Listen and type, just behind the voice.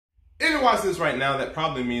you're watching this right now, that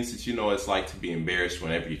probably means that you know what it's like to be embarrassed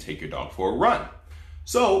whenever you take your dog for a run.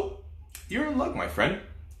 So you're in luck, my friend.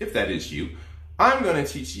 If that is you, I'm going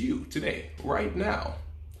to teach you today, right now,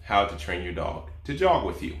 how to train your dog to jog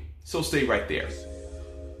with you. So stay right there.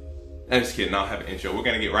 I'm just kidding, I'll have an intro. We're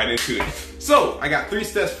going to get right into it. So I got 3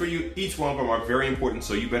 steps for you. Each one of them are very important,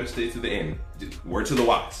 so you better stay to the end. Word to the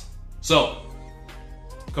wise. So,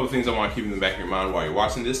 a couple things I want to keep in the back of your mind while you're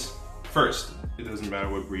watching this. First, it doesn't matter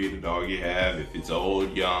what breed of dog you have, if it's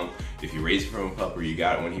old, young, if you raised it from a pup or you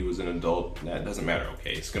got it when he was an adult, that doesn't matter,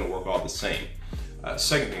 okay? It's gonna work all the same.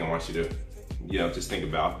 Second thing I want you to, just think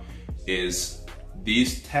about is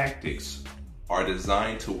these tactics are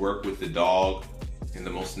designed to work with the dog in the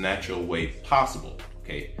most natural way possible,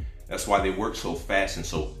 okay? That's why they work so fast and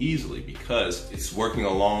so easily, because it's working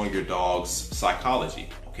along your dog's psychology,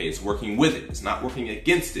 okay? It's working with it. It's not working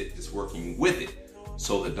against it, it's working with it.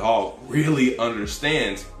 So the dog really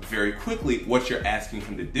understands very quickly what you're asking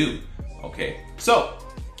him to do, okay? So,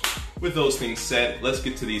 with those things said, let's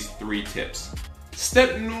get to these 3 tips.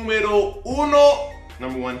 Step numero uno,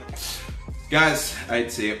 number 1. Guys,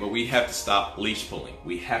 I'd say it, but we have to stop leash pulling.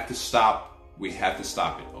 We have to stop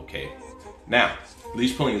it, okay? Now,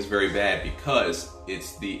 leash pulling is very bad because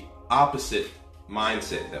it's the opposite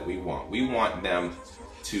mindset that we want. We want them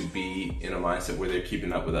to be in a mindset where they're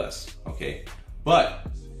keeping up with us, okay? But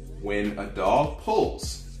when a dog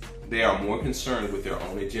pulls, they are more concerned with their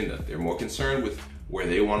own agenda. They're more concerned with where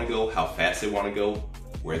they want to go, how fast they want to go,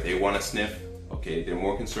 where they want to sniff, okay? They're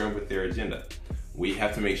more concerned with their agenda. We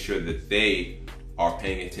have to make sure that they are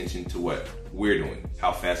paying attention to what we're doing,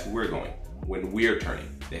 how fast we're going, when we're turning.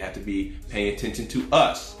 They have to be paying attention to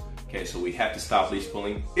us. Okay, so we have to stop leash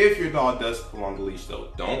pulling. If your dog does pull on the leash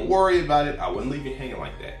though, don't worry about it. I wouldn't leave you hanging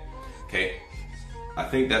like that, okay? I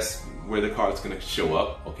think that's where the card's gonna show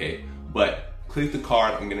up, okay? But click the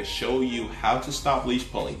card, I'm gonna show you how to stop leash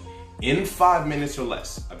pulling in 5 minutes or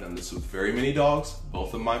less. I've done this with very many dogs,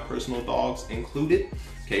 both of my personal dogs included,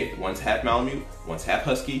 okay? One's half Malamute, one's half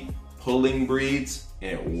Husky, pulling breeds,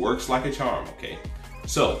 and it works like a charm, okay?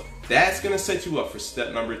 So that's gonna set you up for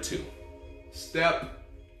step number 2. Step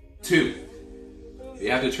 2, we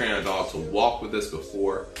have to train our dog to walk with us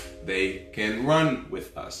before they can run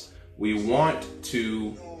with us. We want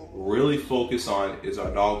to really focus on, is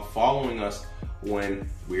our dog following us when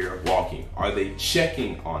we're walking? Are they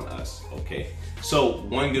checking on us, okay? So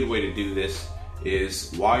one good way to do this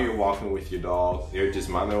is while you're walking with your dog, they're just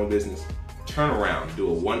mind their own business, turn around, do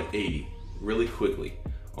a 180 really quickly,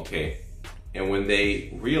 okay? And when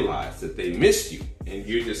they realize that they missed you and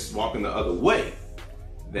you're just walking the other way,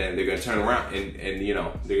 then they're gonna turn around and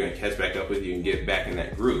they're gonna catch back up with you and get back in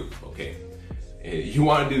that groove, okay? And you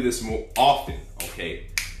wanna do this more often, okay?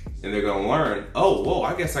 And they're gonna learn, oh, whoa,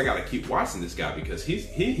 I guess I gotta keep watching this guy because he's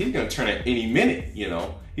gonna turn at any minute,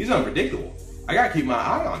 He's unpredictable. I gotta keep my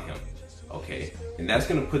eye on him, okay? And that's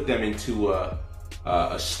gonna put them into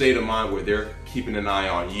a state of mind where they're keeping an eye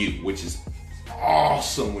on you, which is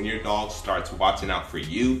awesome when your dog starts watching out for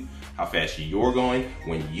you, how fast you're going,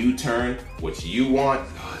 when you turn, what you want.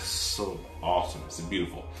 Oh, it's so awesome, it's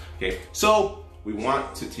beautiful, okay? So we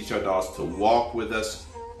want to teach our dogs to walk with us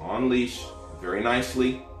on leash very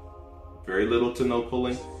nicely, very little to no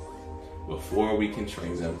pulling, before we can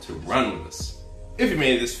train them to run with us. If you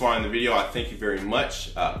made it this far in the video, I thank you very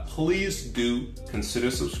much. Please do consider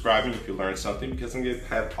subscribing if you learned something, because I'm gonna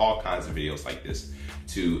have all kinds of videos like this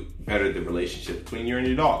to better the relationship between you and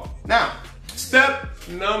your dog. Now, step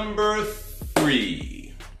number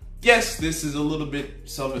 3. Yes, this is a little bit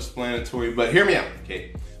self-explanatory, but hear me out,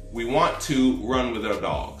 okay? We want to run with our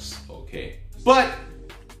dogs, okay? But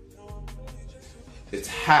it's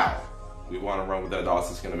how we want to run with our dogs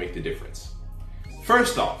that's going to make the difference.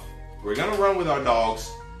 First off, we're going to run with our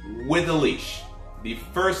dogs with a leash. The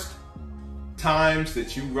first times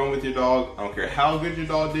that you run with your dog, I don't care how good your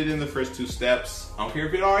dog did in the first 2 steps. I don't care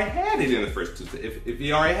if it already had it in the first 2 steps. If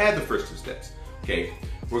he already had the first 2 steps, okay?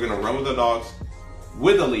 We're going to run with our dogs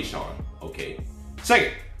with a leash on, okay?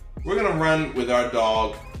 Second, we're going to run with our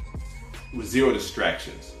dog with 0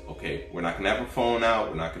 distractions, okay? We're not gonna have our phone out,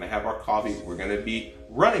 we're not gonna have our coffee, we're gonna be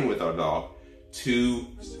running with our dog to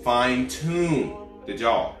fine tune the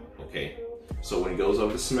jaw, okay? So when he goes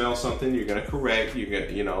over to smell something, you're gonna correct, you're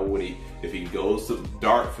gonna, if he goes to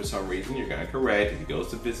dart for some reason, you're gonna correct, if he goes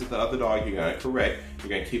to visit the other dog, you're gonna correct, you're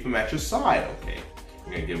gonna keep him at your side, okay?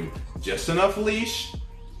 You're gonna give him just enough leash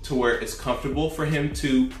to where it's comfortable for him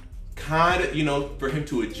to for him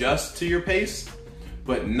to adjust to your pace,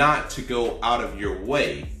 but not to go out of your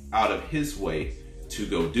way, out of his way to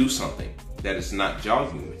go do something that is not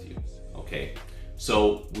jogging with you, okay?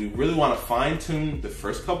 So we really want to fine tune the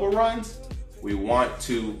first couple runs. We want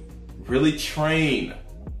to really train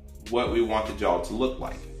what we want the dog to look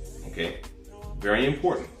like, okay? Very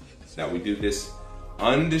important that we do this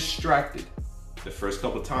undistracted the first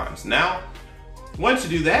couple times. Now, once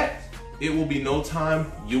you do that, it will be no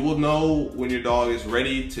time. You will know when your dog is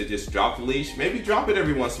ready to just drop the leash. Maybe drop it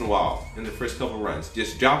every once in a while in the first couple runs.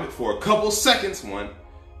 Just drop it for a couple seconds. 1,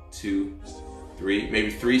 2, 3, maybe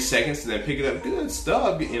 3 seconds, and then pick it up. Good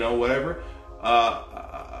stuff, you know, whatever.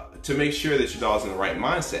 To make sure that your dog's in the right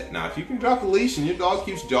mindset. Now, if you can drop the leash and your dog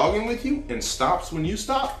keeps jogging with you and stops when you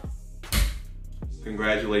stop,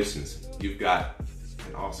 congratulations, you've got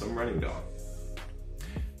an awesome running dog.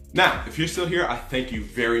 Now, if you're still here, I thank you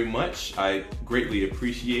very much. I greatly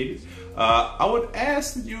appreciate it. I would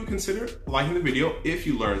ask that you would consider liking the video if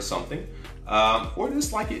you learned something, or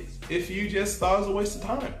dislike it if you just thought it was a waste of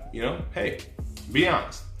time. You know, hey, be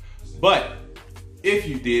honest. But if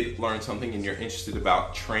you did learn something and you're interested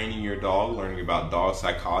about training your dog, learning about dog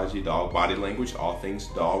psychology, dog body language, all things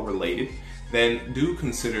dog related, then do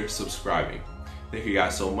consider subscribing. Thank you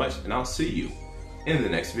guys so much, and I'll see you in the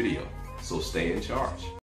next video. So stay in charge.